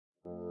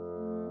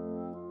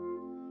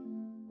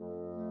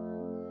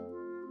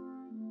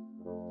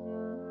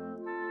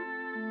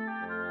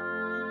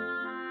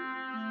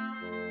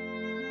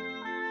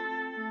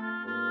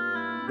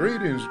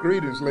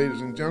Greetings,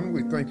 ladies and gentlemen.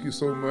 We thank you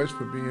so much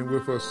for being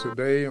with us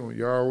today on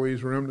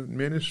Yahweh's Remnant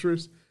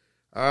Ministries.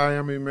 I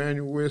am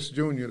Emmanuel West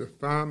Jr., the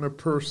founder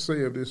per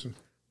se of this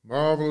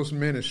marvelous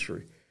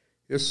ministry.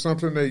 It's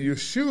something that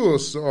Yeshua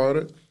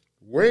started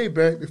way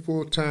back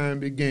before time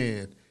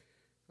began.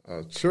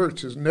 A true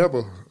church is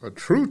never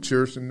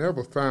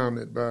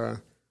founded by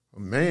a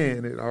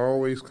man. It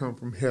always comes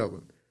from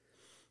heaven.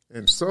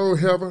 And so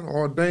heaven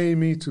ordained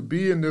me to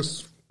be in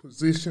this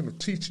position of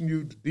teaching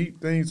you the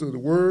deep things of the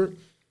Word.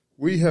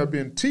 We have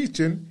been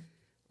teaching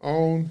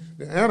on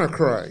the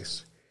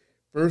Antichrist.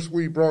 First,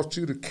 we brought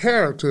you the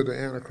character of the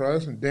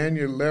Antichrist in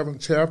Daniel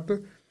 11th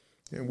chapter,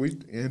 and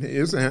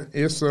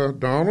it's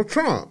Donald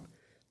Trump.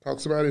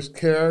 Talks about his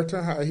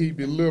character, how he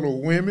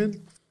belittled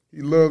women,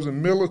 he loves the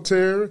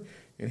military,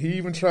 and he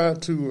even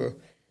tried to,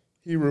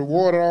 he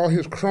rewarded all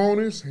his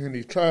cronies, and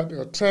he tried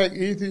to attack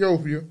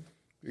Ethiopia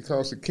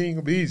because the king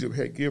of Egypt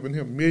had given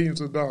him millions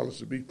of dollars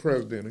to be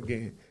president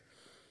again.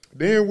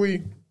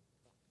 Then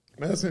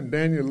that's in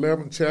Daniel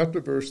 11th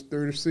chapter, verse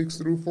 36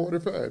 through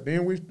 45.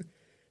 Then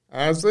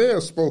Isaiah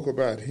spoke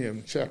about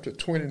him, chapter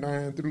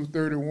 29 through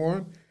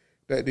 31,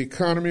 that the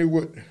economy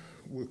would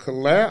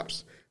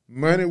collapse,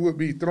 money would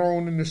be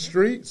thrown in the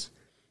streets,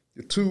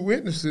 the two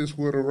witnesses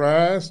would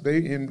arise.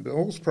 In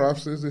those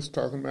prophecies, it's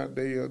talking about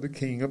they are the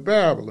king of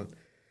Babylon.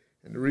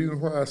 And the reason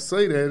why I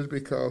say that is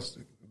because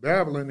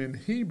Babylon in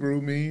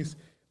Hebrew means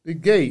the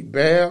gate.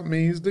 Bab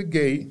means the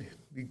gate.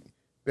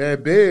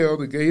 Babel,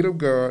 the gate of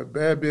God.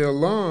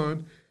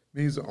 Babylon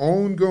means the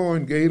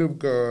ongoing gate of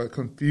God,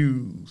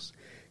 confused.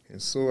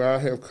 And so I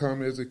have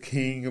come as a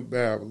king of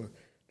Babylon,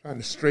 trying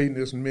to straighten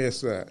this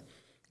mess out.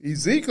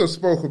 Ezekiel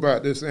spoke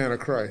about this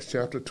Antichrist,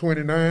 chapter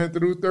 29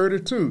 through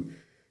 32.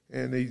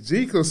 And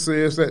Ezekiel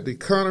says that the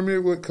economy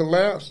would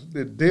collapse,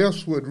 the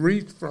deaths would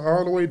reach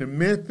all the way to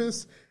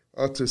Memphis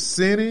or to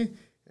Seney,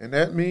 and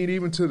that means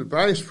even to the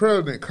vice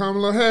president,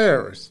 Kamala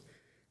Harris.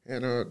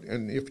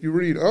 And if you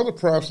read other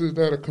prophecies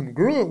that are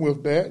congruent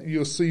with that,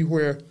 you'll see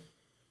where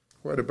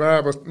the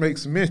Bible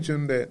makes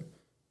mention that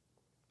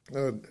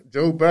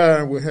Joe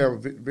Biden will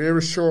have a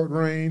very short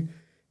reign.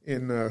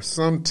 In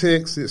some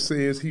texts, it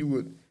says he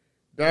would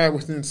die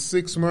within a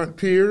 6-month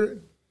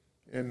period.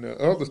 In the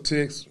other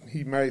texts,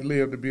 he might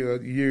live to be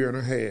a year and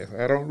a half.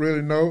 I don't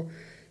really know.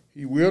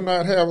 He will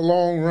not have a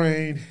long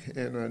reign,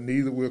 and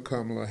neither will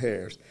Kamala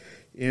Harris.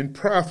 In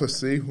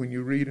prophecy, when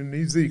you read in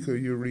Ezekiel,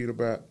 you read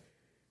about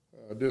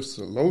this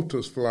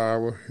lotus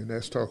flower, and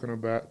that's talking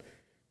about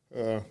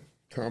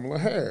Kamala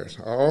Harris.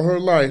 All her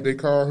life, they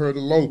call her the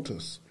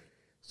lotus.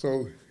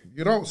 So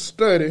you don't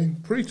study,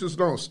 preachers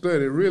don't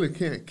study, really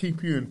can't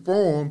keep you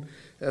informed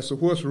as to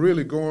what's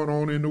really going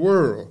on in the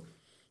world.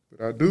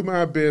 But I do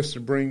my best to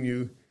bring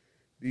you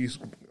these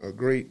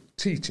great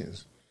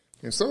teachings.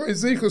 And so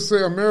Ezekiel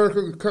said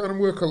America's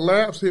economy will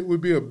collapse. It will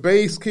be a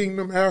base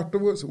kingdom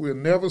afterwards. We'll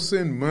never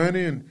send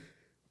money and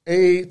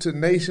aid to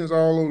nations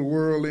all over the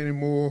world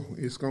anymore.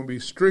 It's going to be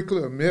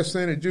strictly a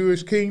Messianic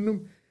Jewish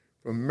kingdom,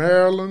 from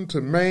Maryland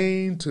to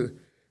Maine to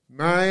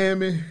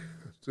Miami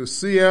to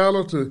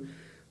Seattle to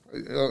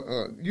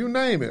you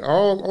name it.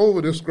 All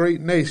over this great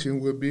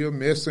nation will be a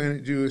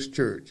Messianic Jewish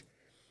church.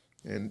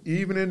 And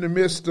even in the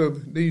midst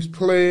of these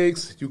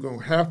plagues, you're going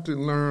to have to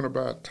learn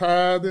about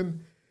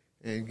tithing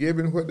and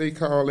giving what they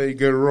call a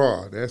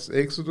gerah. That's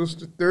Exodus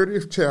the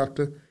 30th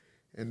chapter.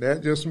 And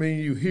that just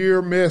means you hear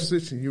a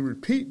message and you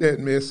repeat that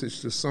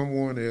message to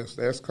someone else.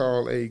 That's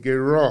called a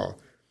gerah.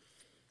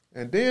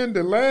 And then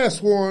the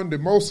last one, the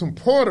most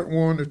important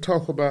one to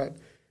talk about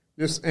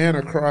this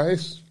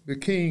Antichrist, the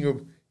king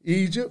of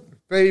Egypt,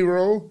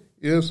 Pharaoh,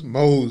 is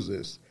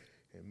Moses.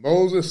 And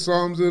Moses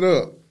sums it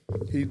up.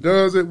 He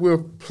does it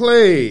with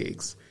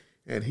plagues.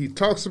 And he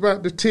talks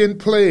about the 10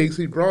 plagues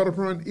he brought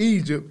upon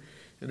Egypt.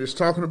 And it's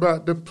talking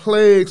about the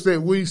plagues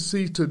that we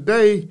see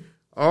today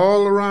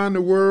all around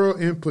the world,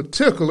 in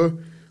particular,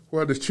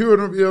 where the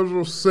children of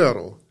Israel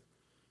settle.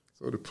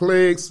 So the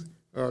plagues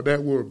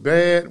that were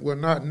bad were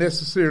not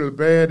necessarily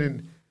bad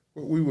in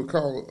what we would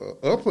call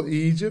Upper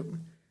Egypt,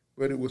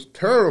 but it was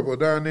terrible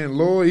down there in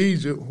Lower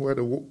Egypt where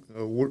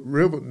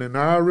the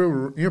Nile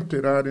River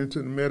emptied out into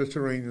the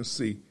Mediterranean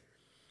Sea.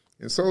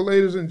 And so,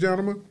 ladies and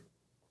gentlemen,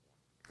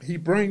 he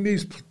brings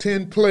these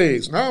 10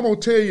 plagues. Now I'm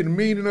going to tell you the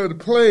meaning of the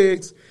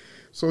plagues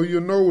so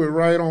you'll know we're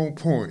right on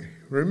point.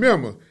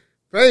 Remember,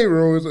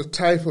 Pharaoh is a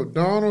type of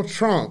Donald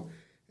Trump,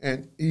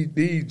 and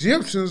the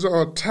Egyptians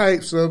are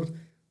types of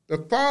the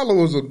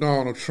followers of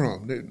Donald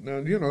Trump.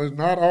 It's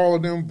not all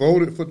of them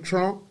voted for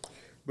Trump,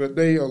 but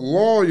they are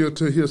loyal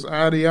to his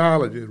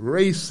ideology,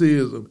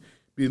 racism,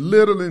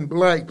 belittling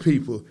black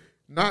people,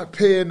 not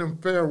paying them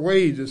fair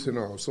wages and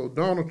all. So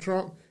Donald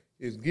Trump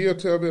is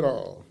guilty of it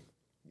all.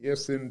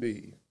 Yes,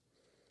 indeed.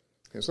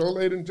 And so,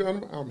 ladies and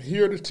gentlemen, I'm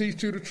here to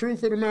teach you the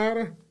truth of the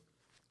matter.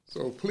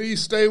 So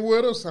please stay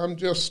with us. I'm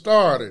just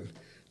starting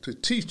to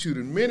teach you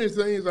the many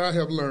things I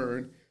have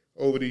learned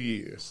over the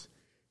years.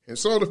 And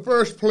so the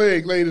first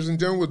plague, ladies and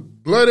gentlemen, was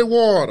bloody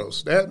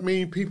waters. That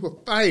means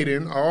people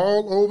fighting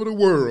all over the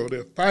world.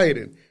 They're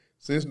fighting.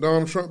 Since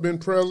Donald Trump been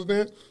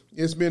president,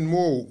 it's been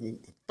more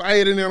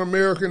fighting in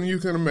America, and you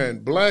can imagine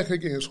black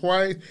against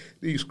white,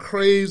 these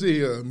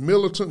crazy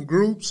militant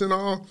groups and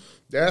all.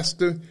 That's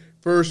the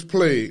first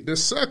plague. The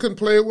second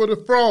plague were the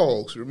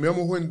frogs.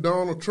 Remember when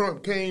Donald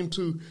Trump came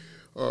to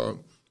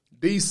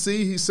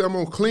D.C., he said, I'm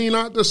going to clean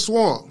out the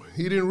swamp.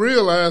 He didn't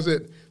realize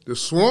that the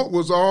swamp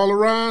was all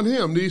around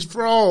him, these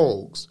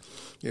frogs.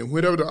 And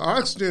whenever the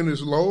oxygen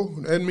is low,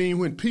 that means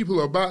when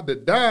people are about to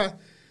die,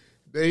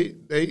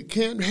 they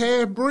can't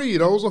have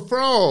breathe. Those are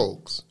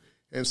frogs.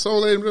 And so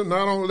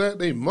not only that,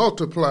 they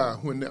multiply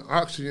when the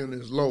oxygen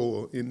is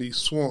low in these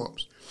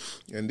swamps.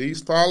 And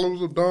these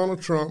followers of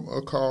Donald Trump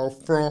are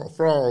called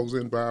frogs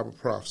in Bible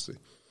prophecy.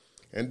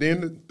 And then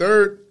the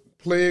third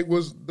plague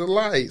was the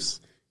lice.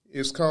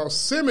 It's called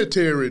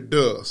cemetery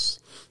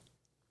dust.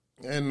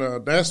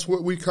 And that's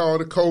what we call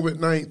the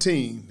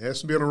COVID-19.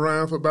 That's been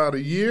around for about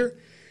a year.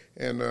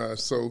 And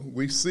so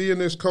we see in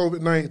this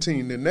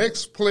COVID-19. The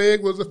next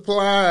plague was the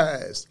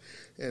flies.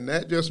 And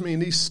that just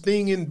means these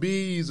stinging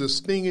bees or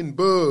stinging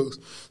bugs.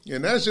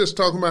 And that's just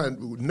talking about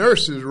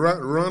nurses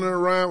running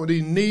around with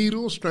these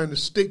needles, trying to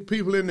stick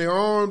people in their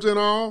arms and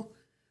all.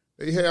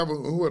 They have,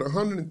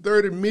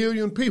 130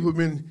 million people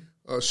been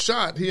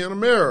shot here in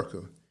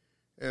America.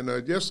 And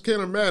just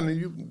can't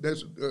imagine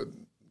that's the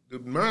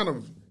amount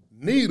of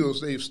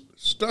needles they've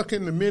stuck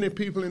into many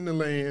people in the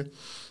land.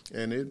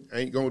 And it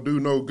ain't going to do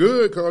no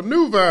good because a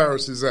new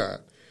virus is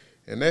out.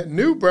 And that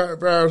new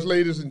virus,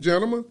 ladies and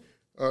gentlemen,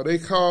 they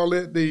call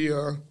it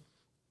the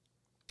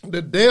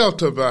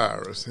Delta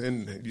virus.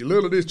 And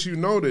little did you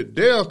know that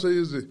Delta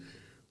is the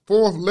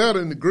fourth letter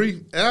in the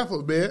Greek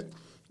alphabet,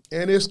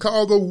 and it's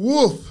called the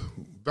wolf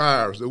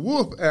virus, the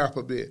wolf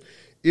alphabet.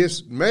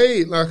 It's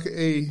made like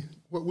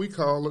what we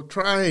call a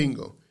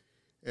triangle.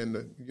 And,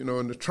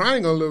 in the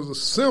triangle is a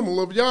symbol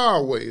of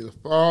Yahweh, the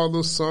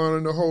Father, Son,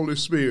 and the Holy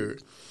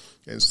Spirit.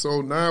 And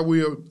so now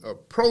we are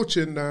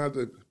approaching now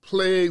the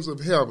plagues of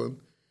heaven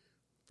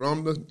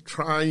from the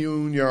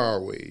triune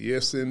Yahweh.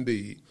 Yes,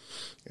 indeed.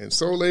 And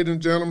so, ladies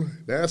and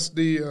gentlemen, that's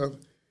the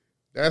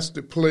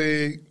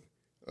plague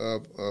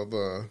of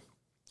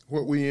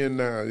what we in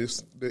now.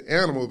 It's the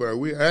animal virus.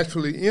 We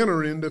actually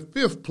entering the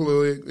fifth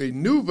plague. A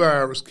new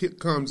virus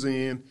comes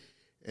in,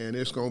 and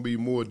it's going to be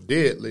more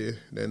deadly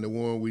than the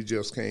one we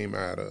just came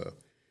out of.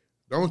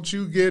 Don't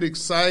you get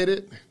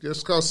excited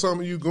just because some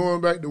of you going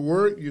back to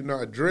work, you're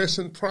not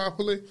dressing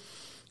properly,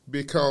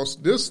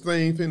 because this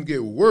thing can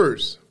get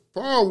worse,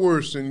 far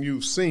worse than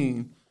you've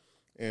seen.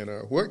 And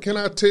what can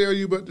I tell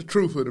you but the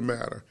truth of the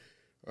matter?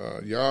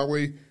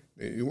 Yahweh,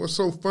 what's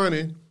so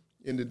funny,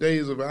 in the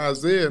days of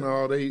Isaiah and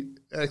all, they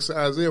asked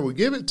Isaiah, well,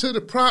 give it to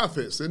the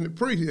prophets and the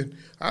priests.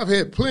 I've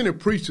had plenty of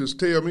preachers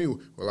tell me,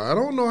 well, I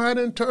don't know how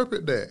to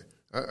interpret that.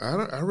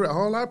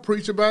 All I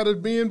preach about is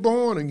being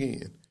born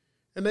again.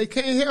 And they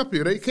can't help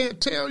you. They can't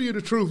tell you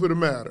the truth of the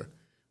matter.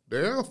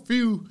 There are a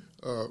few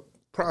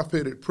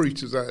prophetic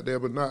preachers out there,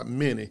 but not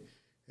many.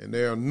 And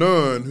there are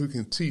none who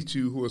can teach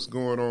you what's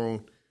going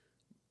on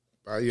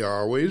by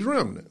Yahweh's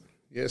remnant.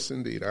 Yes,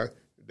 indeed.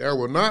 There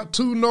were not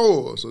two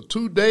Noahs or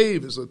two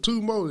Davids or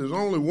two Moses. There's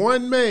only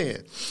one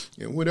man.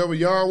 And whenever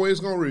Yahweh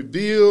is going to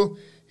reveal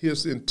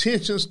his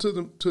intentions to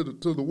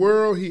the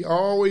world, he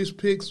always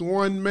picks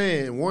one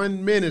man,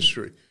 one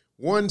ministry,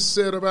 one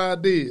set of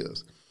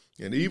ideas.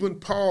 And even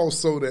Paul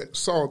saw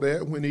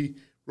that when he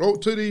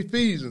wrote to the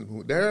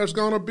Ephesians. There's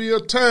going to be a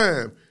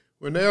time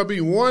when there'll be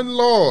one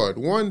Lord,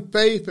 one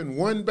faith, and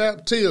one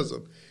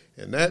baptism.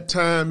 And that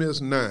time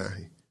is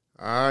nigh.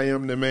 I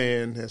am the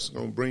man that's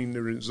going to bring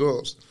the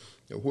results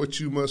of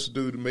what you must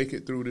do to make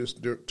it through this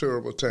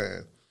terrible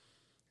time.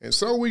 And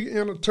so we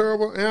in a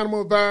terrible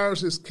animal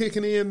virus is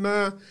kicking in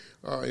now.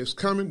 It's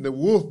coming, the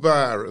wolf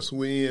virus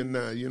we in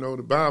now.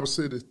 The Bible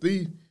said the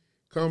thief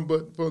come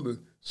but for the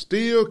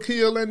steal,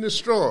 kill, and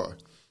destroy.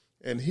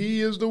 And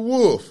he is the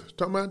wolf,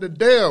 talking about the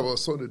devil.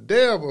 So the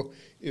devil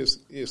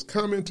is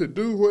coming to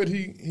do what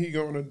he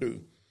going to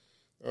do.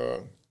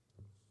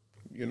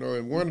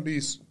 In one of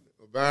these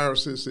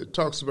viruses, it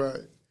talks about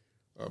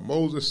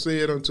Moses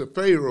said unto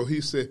Pharaoh,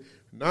 he said,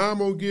 now I'm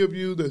going to give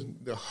you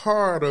the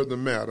heart of the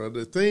matter,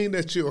 the thing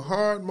that your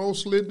heart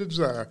mostly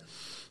desire.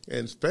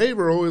 And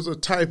Pharaoh is a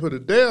type of the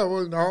devil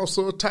and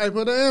also a type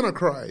of the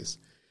Antichrist.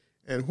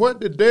 And what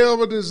the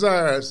devil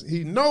desires,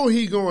 he know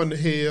he going to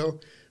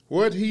hell.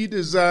 What he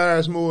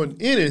desires more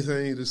than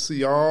anything is to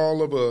see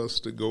all of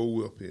us to go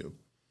with him.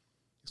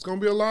 It's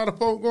going to be a lot of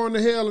folk going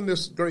to hell in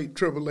this great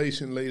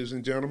tribulation, ladies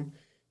and gentlemen.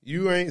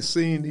 You ain't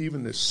seen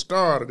even the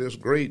start of this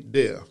great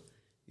death.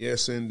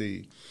 Yes,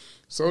 indeed.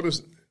 So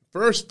the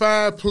first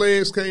 5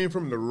 plagues came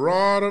from the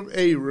rod of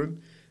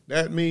Aaron.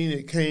 That means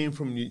it came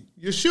from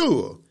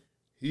Yeshua.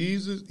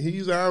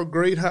 He's our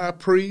great high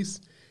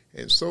priest.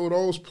 And so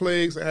those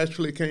plagues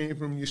actually came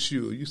from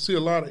Yeshua. You see a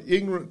lot of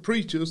ignorant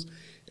preachers,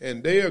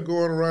 and they are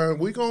going around,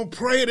 we're going to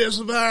pray this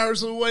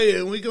virus away,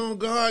 and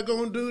God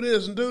going to do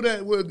this and do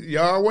that. Well,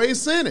 Yahweh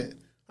sent it.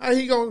 How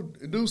he going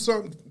to do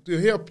something to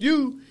help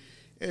you?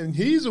 And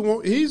he's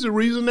the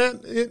reason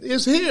that it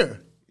is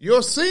here.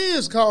 Your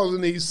sins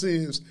causing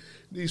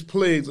these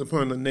plagues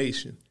upon the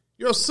nation.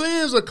 Your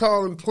sins are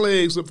calling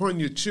plagues upon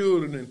your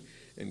children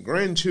and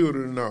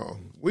grandchildren and all.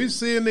 We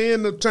see in the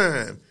end of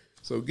time.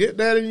 So get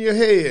that in your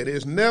head.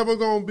 It's never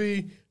going to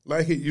be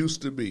like it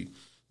used to be.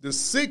 The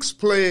sixth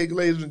plague,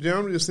 ladies and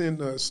gentlemen,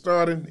 is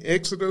starting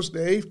Exodus, the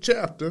 8th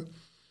chapter.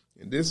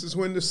 And this is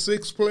when the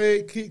sixth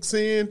plague kicks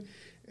in.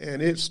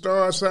 And it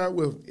starts out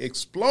with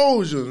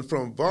explosions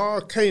from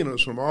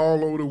volcanoes from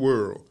all over the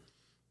world.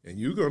 And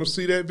you're going to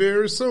see that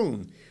very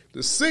soon.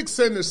 The sixth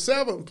and the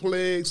seventh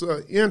plagues are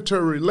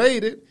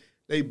interrelated.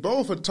 They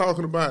both are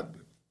talking about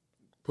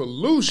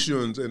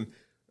pollutions and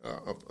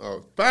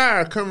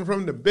fire coming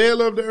from the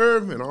belly of the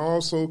earth and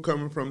also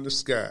coming from the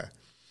sky.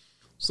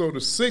 So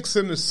the sixth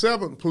and the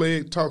seventh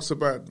plague talks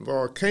about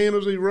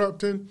volcanoes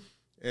erupting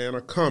and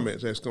a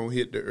comet that's going to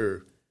hit the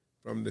earth.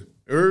 From the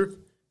earth,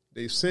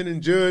 they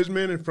sending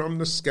judgment, and from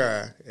the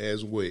sky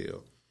as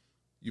well.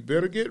 You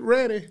better get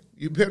ready.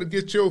 You better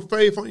get your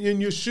faith in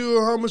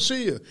Yeshua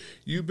HaMashiach.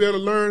 You better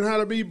learn how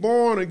to be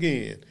born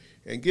again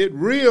and get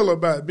real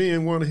about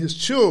being one of his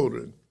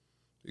children,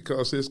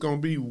 because it's going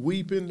to be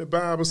weeping. The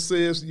Bible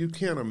says you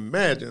can't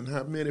imagine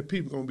how many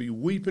people are going to be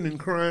weeping and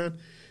crying.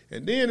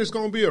 And then it's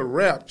going to be a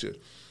rapture.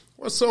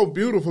 What's so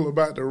beautiful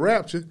about the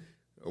rapture?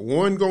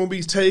 One going to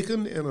be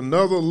taken and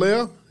another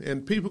left,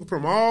 and people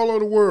from all over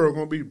the world are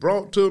going to be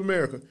brought to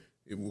America.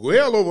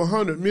 Well over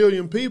 100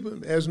 million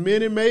people, as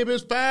many maybe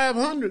as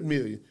 500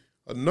 million,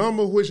 a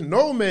number which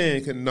no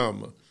man can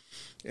number.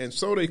 And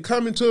so they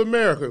come into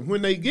America.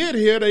 When they get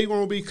here, they're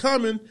going to be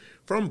coming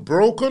from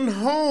broken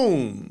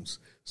homes.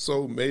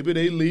 So maybe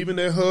they leaving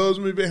their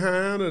husband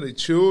behind or their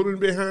children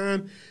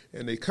behind,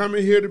 and they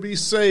coming here to be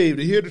saved,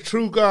 to hear the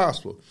true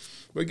gospel.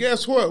 But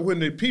guess what? When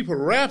the people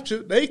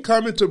rapture, they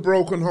come into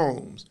broken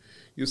homes.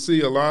 You see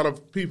a lot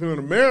of people in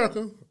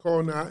America,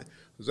 according to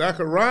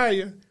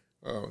Zechariah,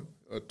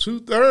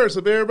 2/3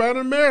 of everybody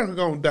in America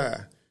going to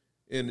die.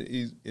 In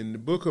the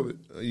book of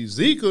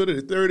Ezekiel,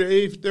 the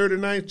 38th,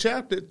 39th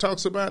chapter, it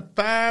talks about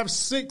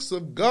 5/6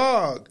 of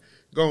Gog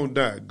going to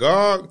die.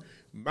 Gog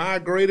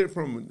migrated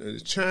from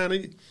China,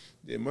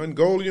 the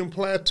Mongolian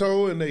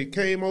plateau, and they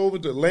came over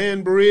to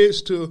land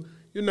bridge to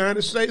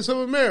United States of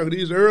America.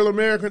 These early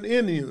American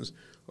Indians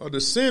are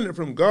descended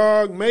from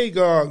Gog,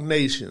 Magog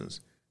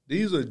nations.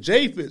 These are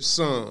Japheth's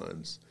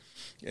sons,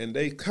 and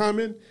they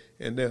coming,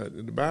 and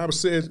the Bible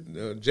says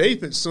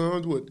Japheth's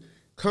sons would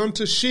come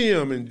to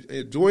Shem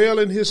and dwell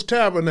in his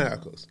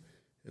tabernacles,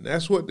 and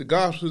that's what the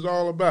gospel is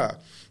all about.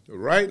 So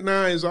right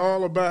now it's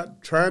all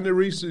about trying to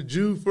reach the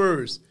Jew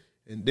first,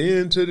 and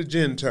then to the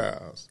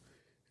Gentiles.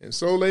 And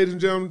so, ladies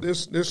and gentlemen,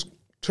 this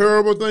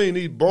terrible thing,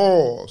 these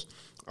boils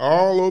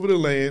all over the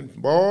land,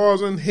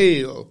 boils and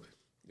hail,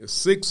 the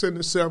sixth and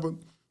the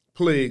seventh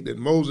plague that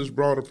Moses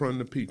brought upon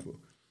the people.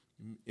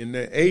 In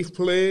the eighth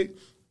plague,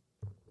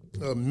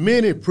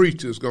 many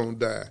preachers going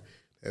to die.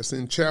 That's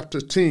in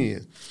chapter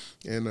 10.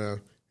 And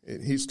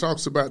he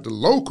talks about the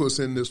locusts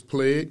in this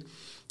plague.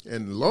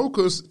 And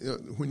locusts,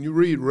 when you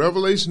read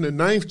Revelation, the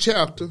 9th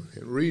chapter,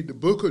 and read the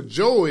book of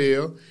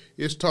Joel,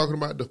 it's talking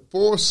about the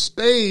 4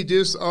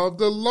 stages of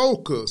the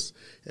locusts.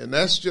 And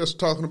that's just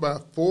talking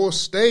about 4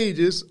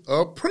 stages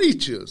of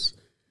preachers.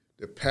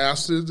 The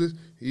pastor,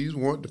 he's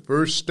the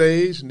first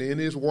stage, and then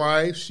his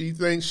wife, she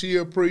thinks she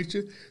a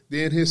preacher.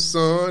 Then his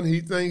son, he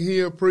thinks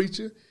he a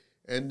preacher.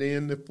 And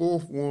then the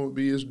 4th one would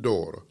be his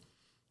daughter.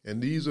 And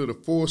these are the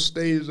 4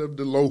 stages of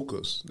the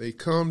locusts. They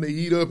come, they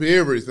eat up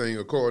everything,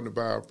 according to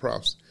Bible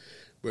prophecy.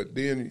 But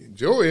then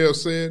Joel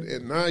said,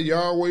 and now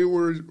Yahweh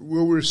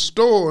will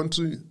restore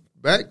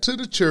back to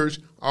the church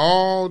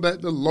all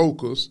that the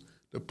locust,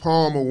 the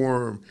palmer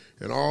worm,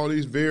 and all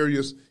these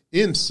various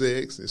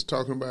insects. It's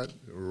talking about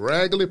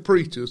raggedy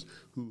preachers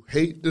who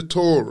hate the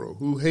Torah,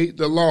 who hate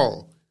the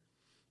law.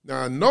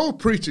 Now, no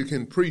preacher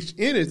can preach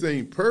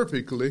anything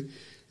perfectly,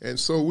 and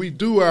so we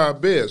do our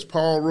best.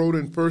 Paul wrote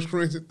in 1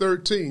 Corinthians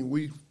 13,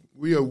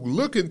 we are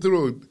looking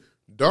through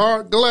a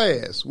dark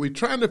glass. We're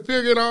trying to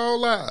figure it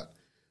all out,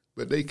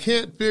 but they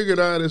can't figure it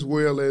out as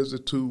well as the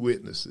 2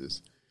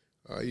 witnesses.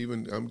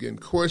 I'm getting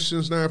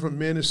questions now from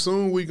many.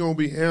 Soon we're going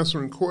to be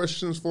answering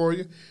questions for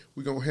you.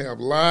 We're going to have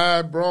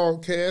live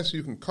broadcasts.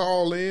 You can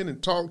call in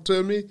and talk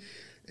to me,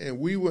 and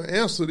we will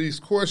answer these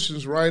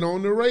questions right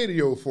on the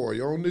radio for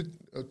you, on the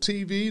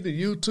TV,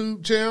 the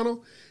YouTube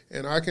channel,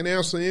 and I can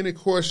answer any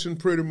question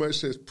pretty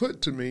much that's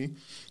put to me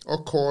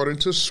according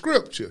to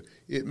Scripture.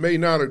 It may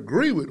not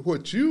agree with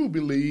what you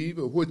believe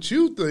or what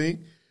you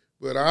think,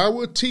 but I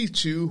will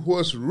teach you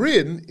what's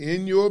written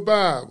in your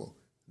Bible.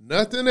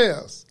 Nothing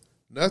else.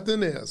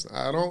 Nothing else.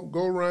 I don't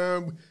go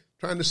around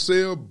trying to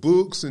sell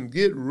books and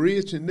get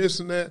rich and this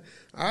and that.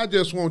 I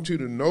just want you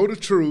to know the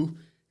truth,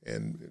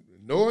 and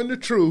knowing the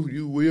truth,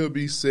 you will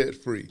be set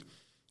free.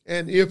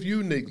 And if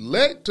you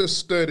neglect to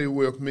study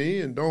with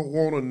me and don't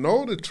want to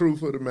know the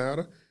truth of the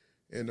matter,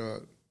 in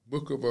the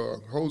book of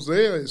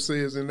Hosea, it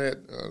says in that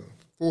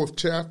 4th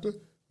chapter,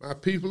 my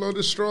people are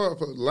destroyed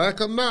for lack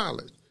of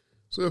knowledge.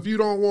 So if you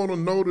don't want to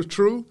know the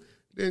truth,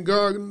 then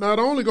God not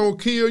only going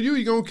to kill you,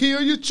 he's going to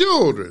kill your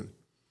children.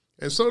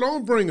 And so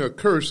don't bring a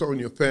curse on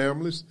your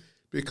families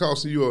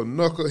because you're a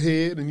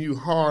knucklehead and you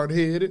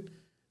hard-headed.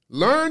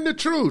 Learn the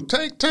truth.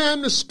 Take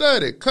time to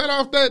study. Cut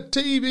off that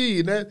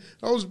TV,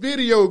 those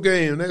video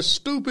games, that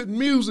stupid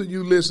music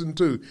you listen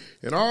to,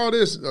 and all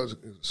this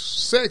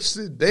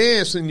sexy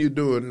dancing you're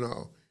doing and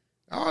all.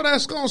 All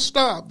that's going to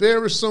stop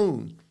very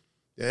soon.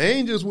 The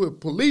angels will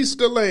police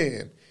the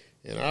land,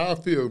 and I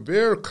feel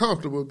very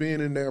comfortable being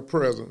in their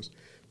presence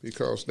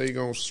because they're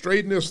going to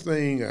straighten this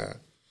thing out.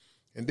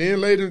 And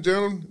then, ladies and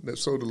gentlemen,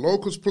 so the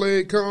locust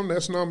plague come,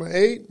 that's number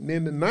 8. And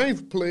then the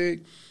 9th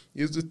plague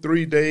is the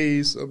 3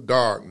 days of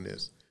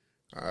darkness.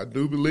 I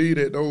do believe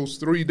that those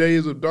 3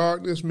 days of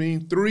darkness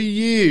mean 3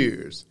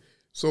 years.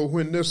 So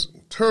when this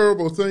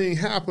terrible thing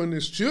happened,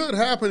 it should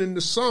happen in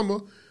the summer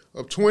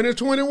of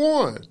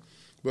 2021.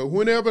 But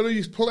whenever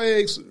these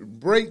plagues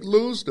break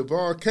loose, the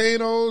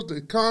volcanoes,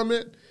 the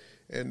comet,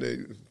 and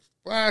the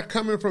fire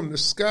coming from the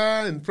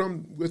sky and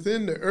from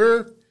within the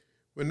earth,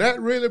 when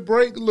that really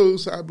break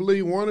loose, I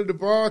believe one of the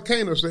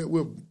volcanoes that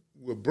will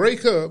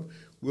break up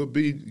will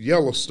be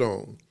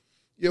Yellowstone.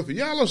 If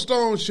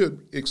Yellowstone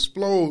should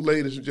explode,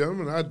 ladies and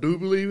gentlemen, I do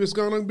believe it's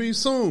going to be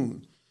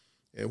soon.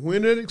 And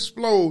when it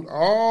explodes,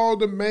 all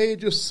the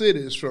major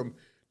cities from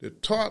the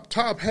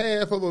top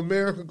half of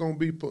America are going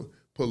to be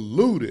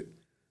polluted.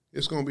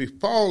 It's going to be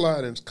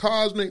fallout and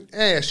cosmic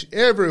ash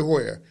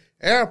everywhere.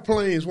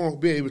 Airplanes won't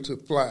be able to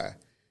fly.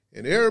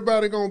 And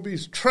everybody going to be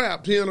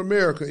trapped here in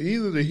America,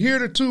 either to hear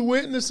the 2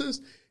 witnesses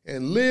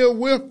and live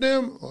with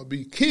them or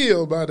be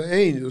killed by the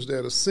angels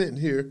that are sent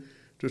here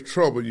to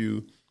trouble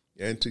you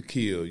and to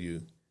kill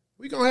you.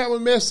 We're going to have a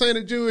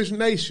Messianic Jewish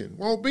nation.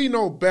 Won't be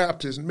no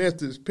Baptist,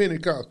 Methodist,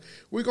 Pentecost.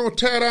 We're going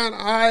to tear down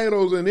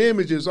idols and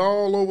images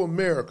all over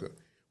America.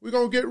 We're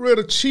going to get rid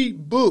of cheap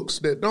books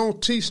that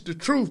don't teach the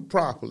truth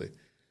properly.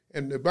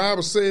 And the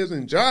Bible says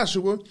in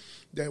Joshua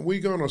that we're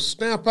going to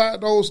stamp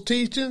out those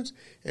teachings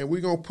and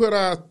we're going to put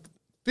our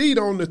feet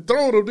on the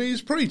throat of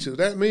these preachers.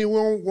 That means we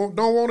don't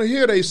want to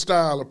hear their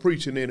style of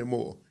preaching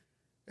anymore.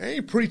 They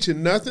ain't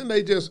preaching nothing.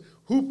 They just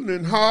hooping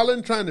and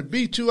hollering, trying to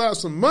beat you out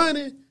some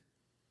money.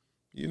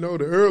 You know,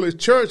 the early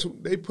church,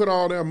 they put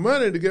all their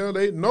money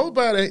together.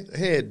 Nobody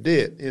had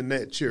debt in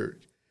that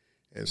church.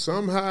 And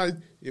somehow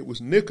it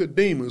was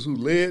Nicodemus who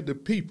led the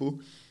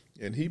people,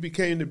 and he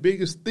became the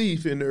biggest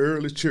thief in the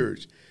early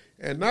church.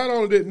 And not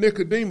only did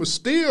Nicodemus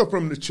steal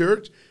from the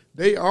church,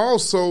 they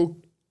also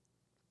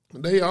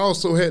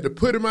had to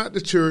put him out the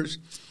church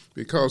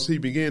because he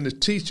began to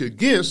teach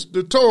against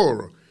the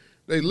Torah.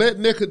 They let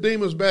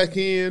Nicodemus back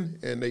in,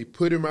 and they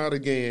put him out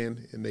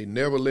again, and they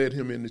never let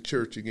him in the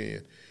church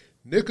again.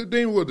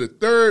 Nicodemus was the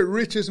 3rd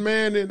richest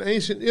man in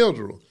ancient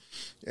Israel.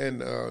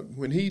 And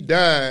when he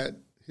died,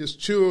 his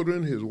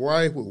children, his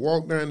wife would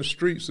walk down the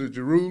streets of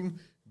Jerusalem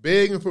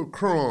begging for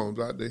crumbs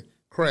out the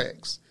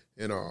cracks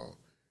and all.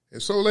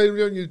 And so, ladies and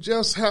gentlemen, you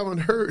just haven't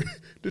heard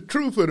the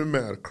truth of the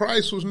matter.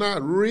 Christ was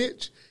not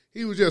rich.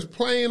 He was just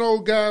plain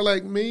old guy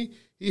like me.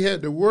 He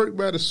had to work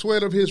by the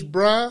sweat of his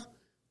brow.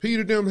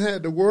 Peter them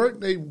had to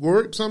work. They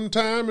worked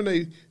sometime and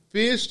they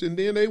fished, and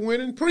then they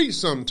went and preached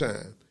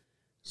sometime.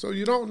 So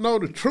you don't know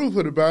the truth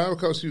of the Bible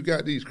because you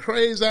got these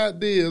crazy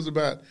ideas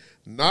about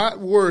not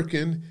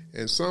working,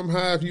 and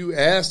somehow if you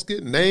ask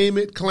it, name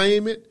it,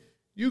 claim it,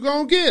 you're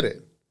going to get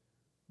it.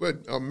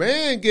 But a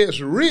man gets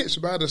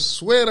rich by the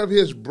sweat of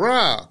his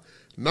brow,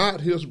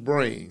 not his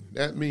brain.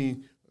 That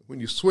means when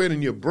you sweat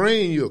in your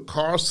brain, you're a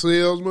car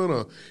salesman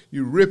or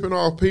you're ripping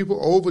off people,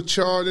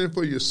 overcharging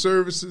for your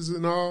services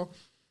and all.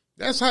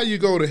 That's how you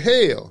go to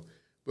hell.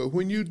 But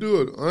when you do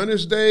an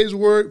honest day's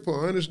work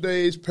for honest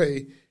day's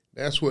pay,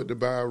 that's what the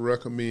Bible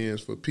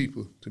recommends for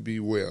people to be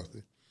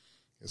wealthy.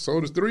 And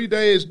so the 3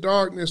 days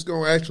darkness is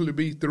going to actually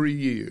be 3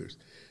 years.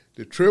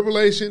 The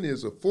tribulation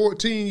is a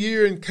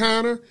 14-year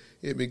encounter.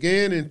 It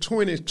began in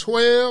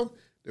 2012.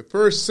 The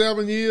first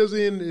 7 years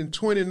in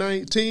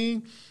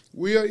 2019.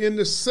 We are in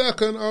the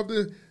second of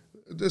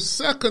the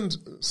second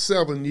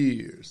 7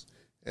 years.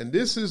 And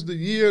this is the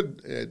year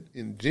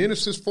in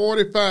Genesis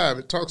 45.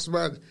 It talks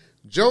about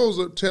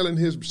Joseph telling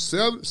his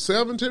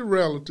 70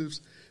 relatives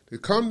to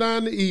come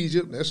down to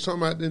Egypt. That's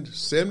talking about the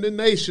 70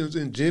 nations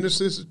in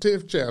Genesis, the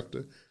 10th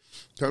chapter.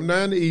 Come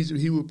down to Egypt.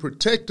 He will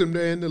protect them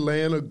there in the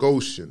land of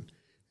Goshen.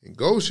 And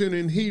Goshen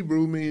in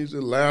Hebrew means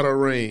the latter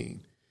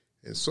rain.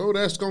 And so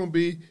that's going to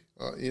be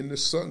in the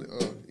sun.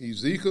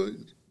 Ezekiel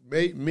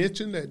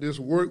mentioned that this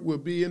work will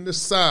be in the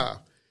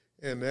south.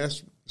 And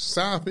that's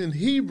south in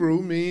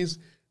Hebrew means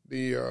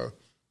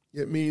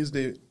it means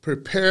to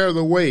prepare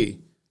the way.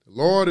 The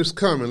Lord is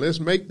coming. Let's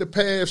make the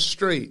path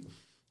straight.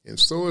 And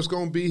so it's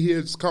going to be here.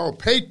 It's called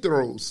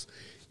Petros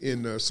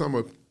in some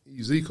of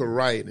Ezekiel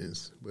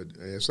writings. But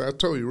as I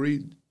told you,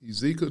 read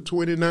Ezekiel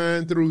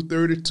 29 through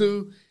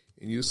 32,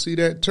 and you'll see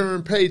that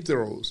term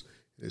Petros.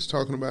 It's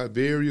talking about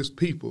various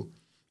people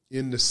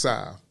in the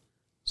south.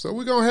 So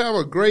we're going to have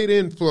a great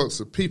influx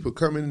of people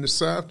coming in the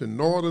south. In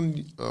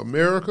northern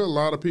America, a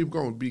lot of people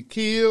are going to be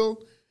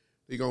killed.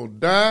 They're going to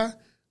die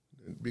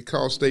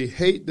because they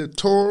hate the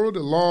Torah, the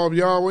law of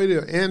Yahweh.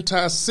 They're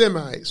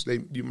anti-Semites,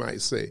 you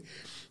might say.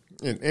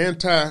 And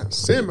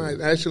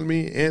anti-Semites actually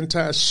mean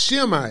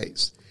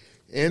anti-Shemites.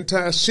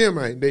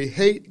 Anti-Shemite. They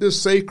hate the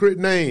sacred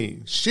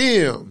name,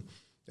 Shem.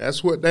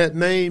 That's what that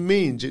name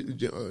means.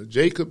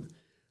 Jacob,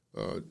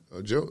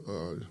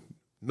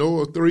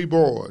 Noah, 3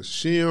 boys,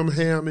 Shem,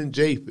 Ham, and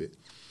Japheth.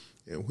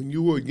 And when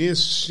you were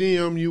against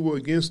Shem, you were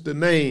against the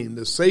name,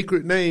 the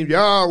sacred name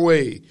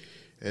Yahweh,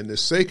 and the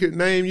sacred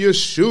name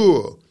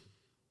Yeshua.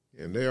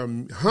 And there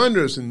are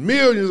hundreds and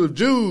millions of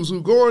Jews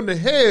who go into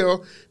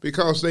hell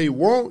because they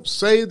won't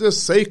say the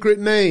sacred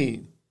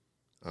name.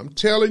 I'm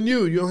telling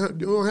you, you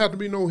don't have to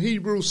be no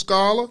Hebrew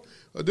scholar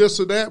or this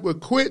or that,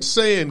 but quit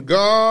saying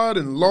God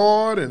and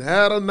Lord and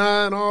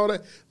Adonai and all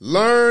that.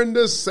 Learn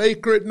the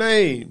sacred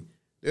name.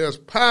 There's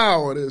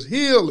power, there's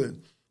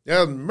healing,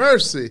 there's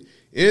mercy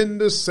in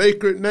the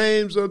sacred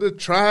names of the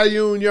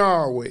triune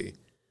Yahweh.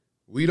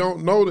 We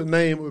don't know the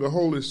name of the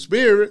Holy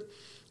Spirit,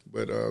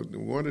 but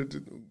one of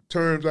the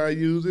terms I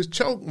use is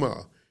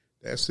chokmah.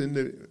 That's in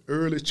the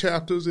early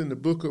chapters in the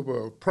book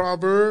of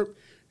Proverbs.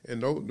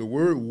 And the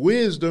word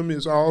wisdom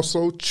is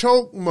also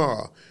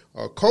chokmah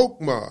or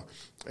kokmah.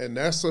 And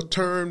that's a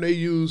term they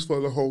use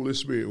for the Holy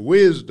Spirit.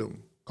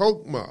 Wisdom,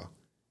 kokmah.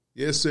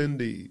 Yes,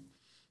 indeed.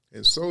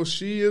 And so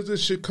she is the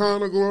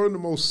Shekinah glory, the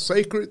most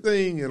sacred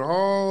thing in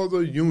all the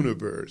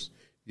universe.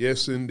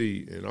 Yes,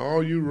 indeed. And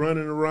all you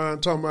running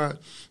around talking about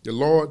the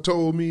Lord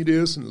told me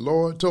this and the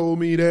Lord told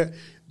me that,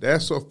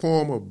 that's a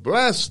form of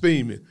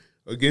blasphemy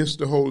against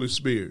the Holy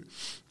Spirit.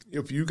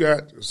 If you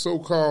got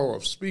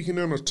so-called speaking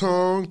in a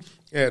tongue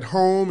at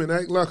home and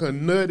act like a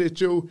nut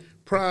at your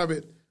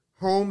private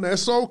home,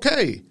 that's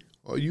okay.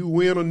 Or you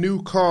win a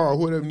new car,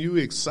 whatever, you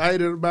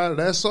excited about it,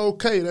 that's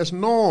okay. That's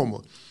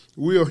normal.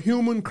 We are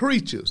human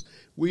creatures.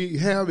 We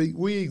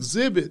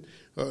exhibit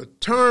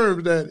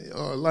terms that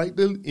are like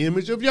the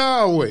image of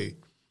Yahweh.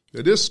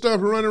 Now, this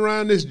stuff running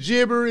around, this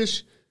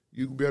gibberish,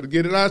 you better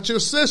get it out your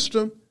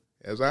system.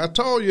 As I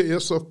told you,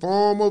 it's a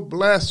form of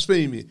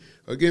blasphemy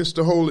against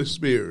the Holy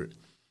Spirit.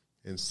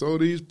 And so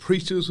these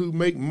preachers who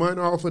make money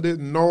off of this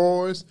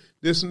noise,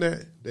 this and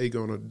that, they're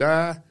going to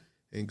die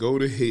and go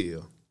to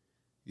hell.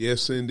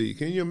 Yes, indeed.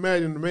 Can you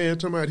imagine the man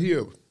talking about he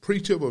a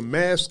preacher of a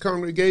mass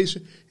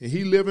congregation and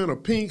he live in a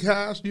pink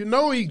house? You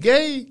know he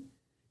gay.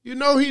 You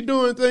know he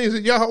doing things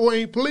that Yahweh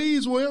ain't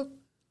pleased with.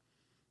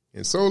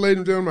 And so, ladies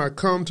and gentlemen, I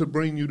come to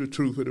bring you the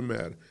truth of the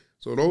matter.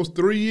 So those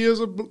 3 years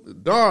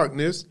of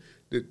darkness,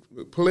 the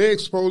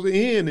plague's supposed to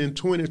end in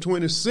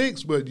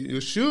 2026, but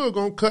you're sure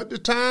going to cut the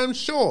time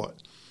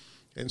short.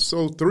 And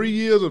so 3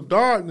 years of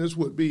darkness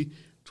would be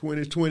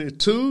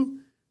 2022,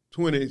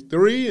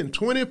 23, and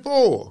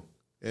 24.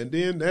 And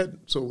then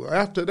so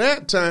after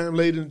that time,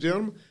 ladies and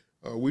gentlemen,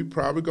 we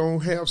probably going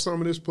to have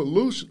some of this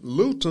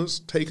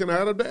pollutants taken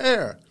out of the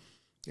air.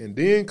 And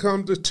then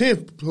comes the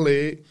 10th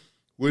plague,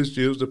 which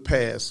is the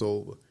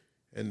Passover.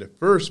 And the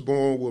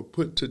firstborn were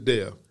put to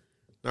death.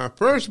 Now,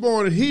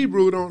 firstborn in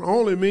Hebrew don't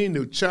only mean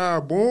the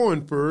child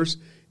born first,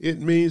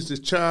 it means the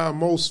child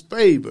most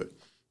favored,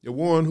 the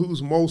one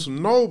who's most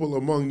noble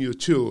among your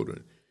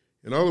children.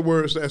 In other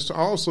words, that's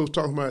also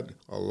talking about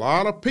a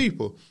lot of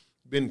people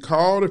been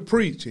called to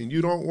preach, and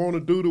you don't want to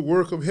do the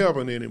work of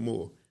heaven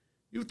anymore.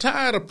 You're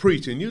tired of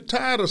preaching. You're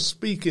tired of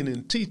speaking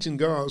and teaching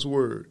God's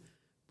word,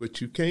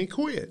 but you can't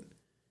quit.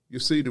 You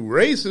see, the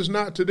race is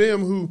not to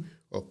them who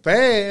are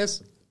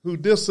fast, who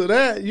this or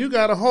that. You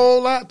got a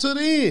whole lot to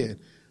the end.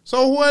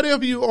 So what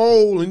if you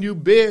old and you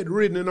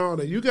bedridden and all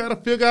that? You got to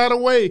figure out a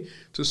way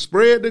to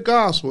spread the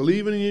gospel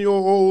even in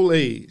your old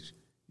age.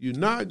 You're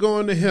not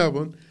going to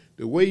heaven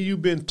the way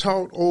you've been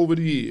taught over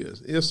the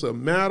years. It's a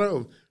matter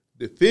of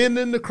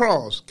defending the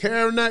cross,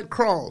 carrying that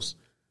cross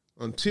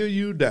until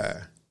you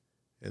die.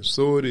 And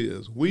so it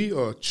is. We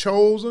are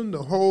chosen,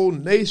 the whole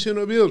nation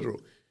of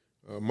Israel.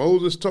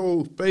 Moses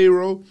told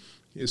Pharaoh,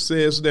 it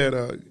says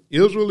that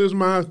Israel is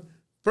my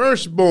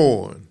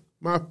firstborn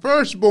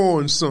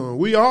son.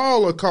 We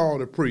all are called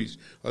to preach.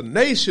 A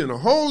nation, a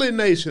holy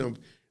nation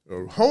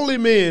of holy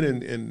men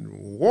and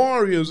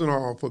warriors and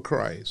all for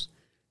Christ.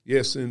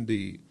 Yes,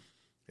 indeed.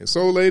 And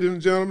so, ladies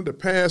and gentlemen, the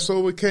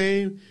Passover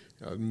came.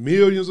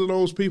 Millions of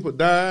those people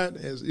died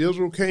as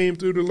Israel came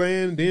through the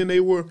land. Then they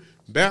were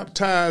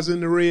baptized in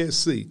the Red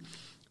Sea.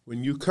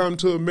 When you come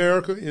to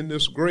America in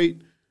this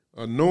great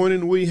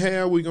anointing we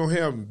have, we're going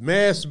to have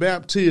mass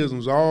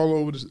baptisms all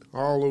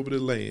over the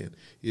land.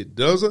 It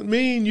doesn't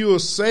mean you are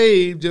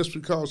saved just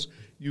because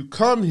you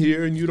come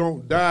here and you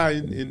don't die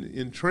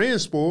in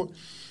transport.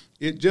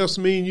 It just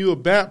means you are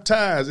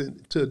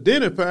baptized to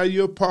identify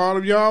you're part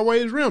of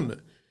Yahweh's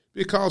remnant.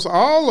 Because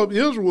all of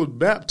Israel was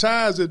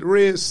baptized at the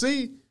Red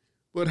Sea,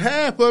 but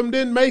half of them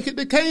didn't make it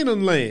to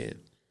Canaan land.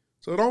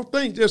 So don't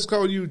think just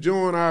because you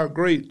join our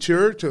great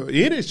church or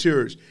any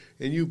church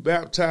and you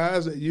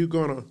baptized that you're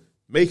going to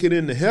make it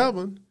into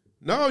heaven.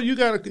 No, you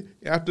got to.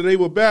 After they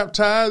were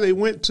baptized, they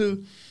went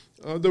to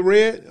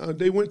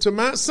they went to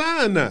Mount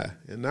Sinai,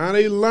 and now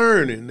they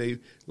learning. They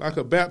like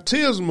a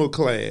baptismal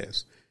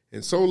class.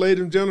 And so,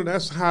 ladies and gentlemen,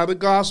 that's how the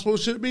gospel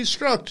should be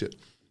structured.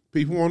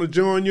 People want to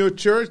join your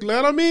church,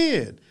 let them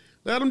in.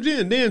 Let them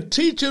in. Then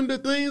teach them the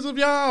things of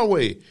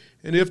Yahweh.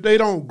 And if they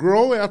don't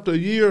grow after a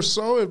year or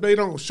so, if they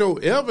don't show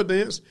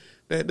evidence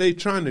that they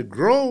trying to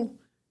grow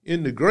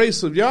in the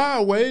grace of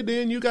Yahweh,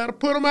 then you got to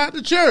put them out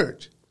the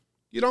church.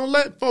 You don't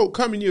let folk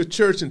come in your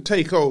church and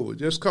take over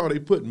just because they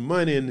put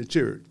money in the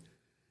church.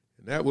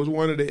 And that was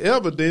one of the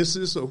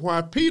evidences of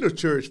why Peter's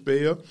church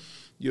fell.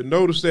 You'll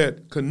notice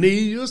that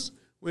Cornelius,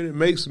 when it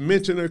makes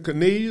mention of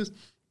Cornelius,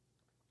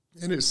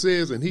 and it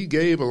says, and he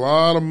gave a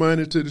lot of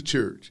money to the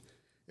church.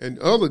 And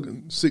other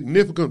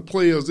significant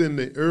players in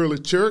the early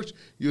church,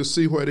 you'll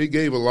see where they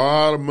gave a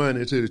lot of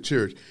money to the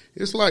church.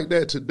 It's like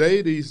that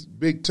today, these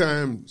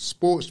big-time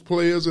sports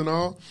players and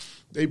all,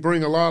 they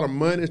bring a lot of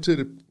money to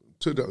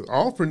the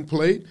offering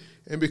plate,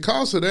 and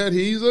because of that,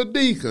 he's a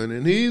deacon,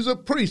 and he's a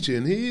preacher,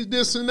 and he's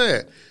this and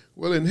that.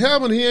 Well, in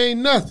heaven, he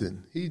ain't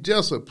nothing. He's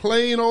just a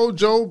plain old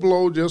Joe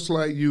Blow, just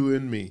like you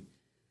and me.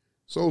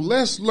 So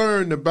let's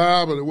learn the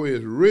Bible the way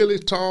it's really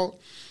taught,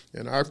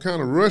 and I've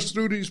kind of rushed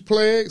through these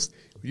plagues.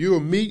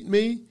 You'll meet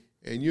me,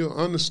 and you'll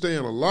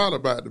understand a lot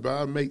about the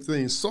Bible, make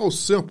things so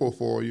simple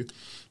for you,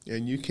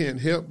 and you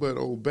can't help but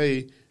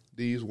obey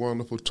these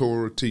wonderful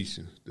Torah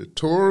teachings. The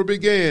Torah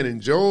began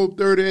in Job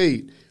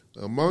 38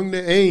 among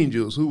the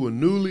angels who were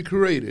newly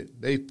created.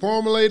 They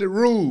formulated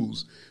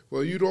rules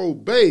for you to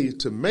obey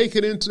to make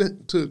it into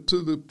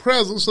the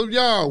presence of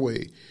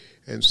Yahweh.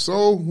 And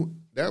so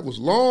that was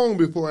long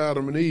before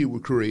Adam and Eve were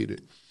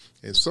created.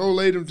 And so,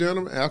 ladies and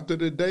gentlemen, after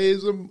the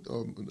days of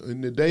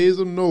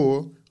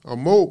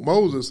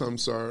Moses,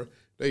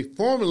 they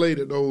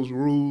formulated those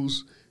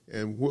rules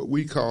and what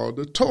we call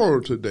the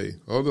Torah today,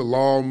 or the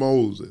law of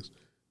Moses.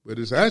 But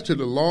it's actually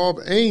the law of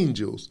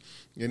angels,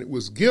 and it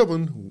was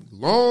given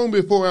long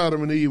before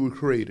Adam and Eve were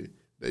created.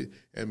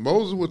 And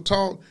Moses was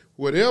taught,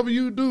 whatever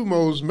you do,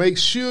 Moses, make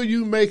sure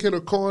you make it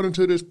according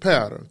to this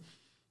pattern.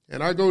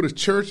 And I go to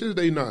churches,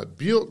 they not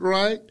built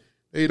right,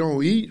 they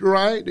don't eat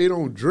right, they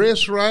don't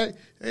dress right,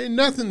 ain't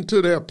nothing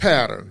to their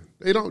pattern.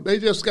 They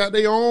just got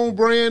their own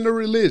brand of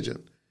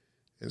religion.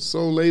 And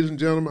so, ladies and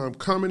gentlemen, I'm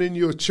coming in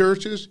your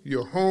churches,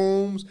 your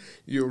homes,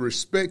 your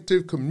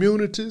respective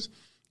communities,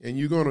 and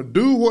you're going to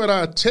do what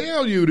I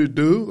tell you to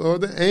do, or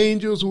the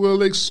angels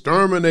will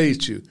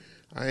exterminate you.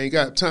 I ain't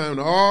got time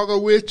to argue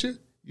with you.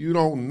 You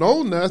don't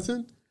know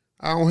nothing.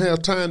 I don't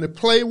have time to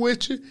play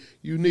with you.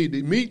 You need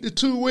to meet the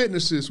two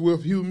witnesses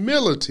with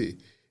humility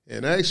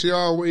and ask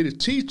Yahweh to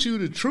teach you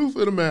the truth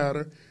of the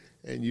matter,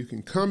 and you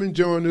can come and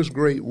join this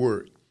great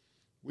work.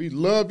 We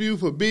love you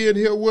for being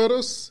here with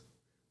us.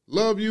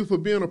 Love you for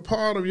being a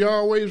part of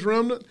Yahweh's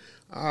remnant.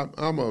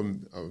 I'm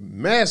a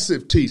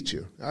massive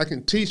teacher. I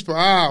can teach for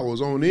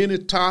hours on any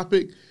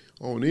topic,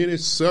 on any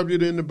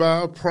subject in the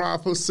Bible,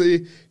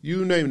 prophecy,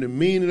 you name the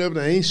meaning of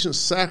the ancient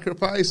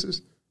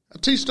sacrifices. I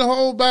teach the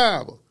whole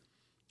Bible.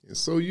 And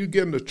so you're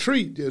getting a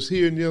treat just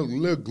hearing your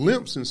little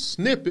glimpses and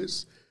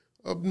snippets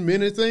of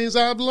many things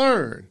I've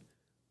learned.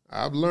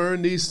 I've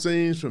learned these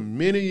things from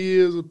many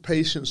years of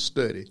patient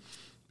study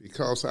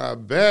because I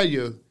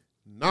value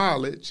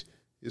knowledge.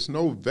 It's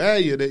no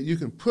value that you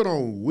can put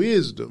on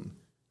wisdom.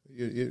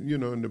 You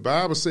know, and the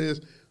Bible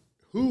says,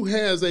 who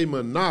has a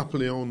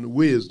monopoly on the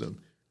wisdom?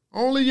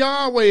 Only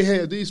Yahweh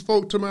has. These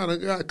folk tomorrow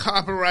got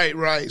copyright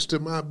rights to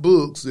my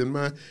books and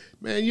man,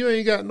 you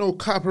ain't got no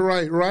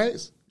copyright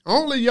rights.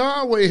 Only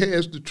Yahweh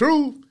has the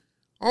truth.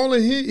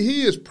 Only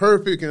he is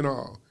perfect and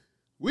all.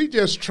 We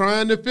just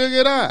trying to figure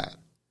it out.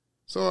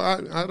 So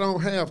I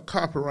don't have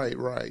copyright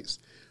rights.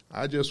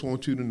 I just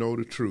want you to know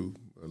the truth.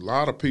 A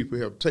lot of people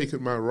have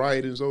taken my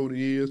writings over the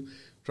years,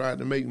 tried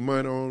to make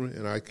money on it,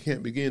 and I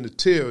can't begin to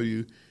tell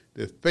you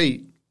the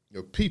fate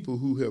of people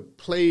who have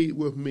played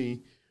with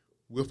me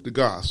with the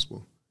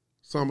gospel.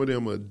 Some of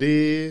them are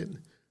dead.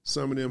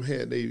 Some of them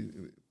had their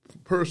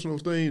personal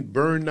things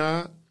burned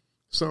out.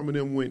 Some of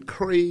them went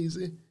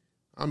crazy.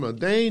 I'm a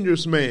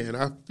dangerous man.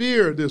 I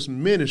fear this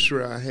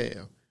ministry I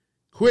have.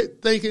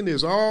 Quit thinking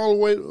it's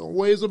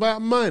always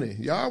about money.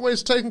 You're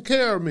always taking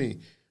care of me.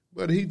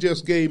 But he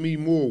just gave me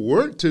more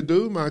work to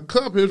do. My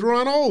cup has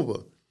run over.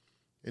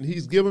 And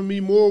he's giving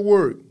me more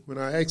work when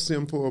I ask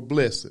him for a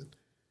blessing.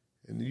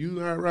 And you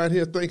not right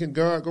here thinking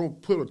God going to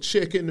put a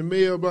check in the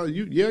mail about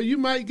you. Yeah, you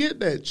might get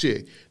that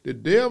check.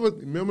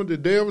 Remember the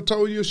devil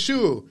told you,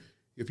 sure,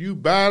 if you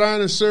bow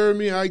down and serve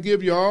me, I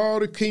give you all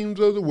the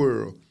kingdoms of the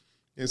world.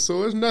 And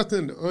so it's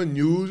nothing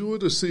unusual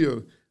to see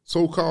a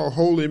so-called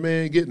holy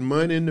man getting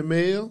money in the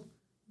mail.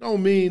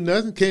 Don't mean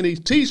nothing. Can he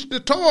teach the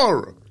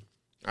Torah?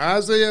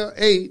 Isaiah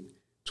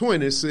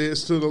 8:20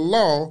 says to the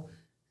law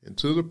and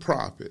to the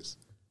prophets.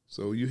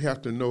 So you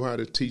have to know how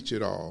to teach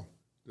it all.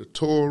 The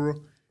Torah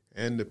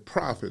and the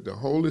prophet, the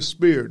Holy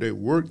Spirit, they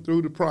work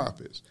through the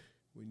prophets.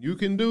 When you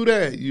can do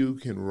that, you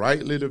can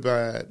rightly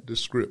divide the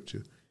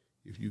scripture.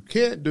 If you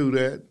can't do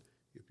that,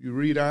 if you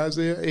read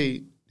Isaiah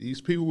 8,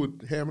 these people were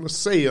having a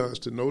seance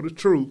to know the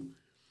truth.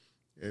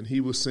 And he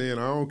was saying,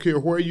 I don't care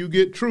where you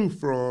get truth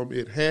from,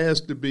 it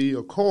has to be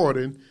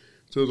according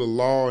to the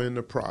law and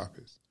the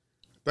prophets.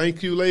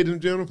 Thank you, ladies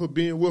and gentlemen, for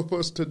being with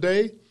us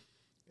today.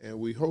 And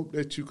we hope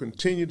that you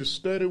continue to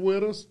study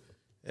with us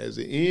as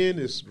the end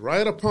is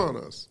right upon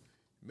us.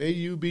 May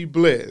you be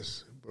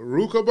blessed.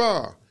 Baruch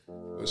haba,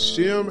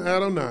 Hashem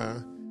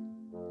Adonai,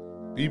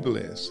 be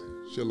blessed.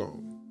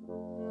 Shalom.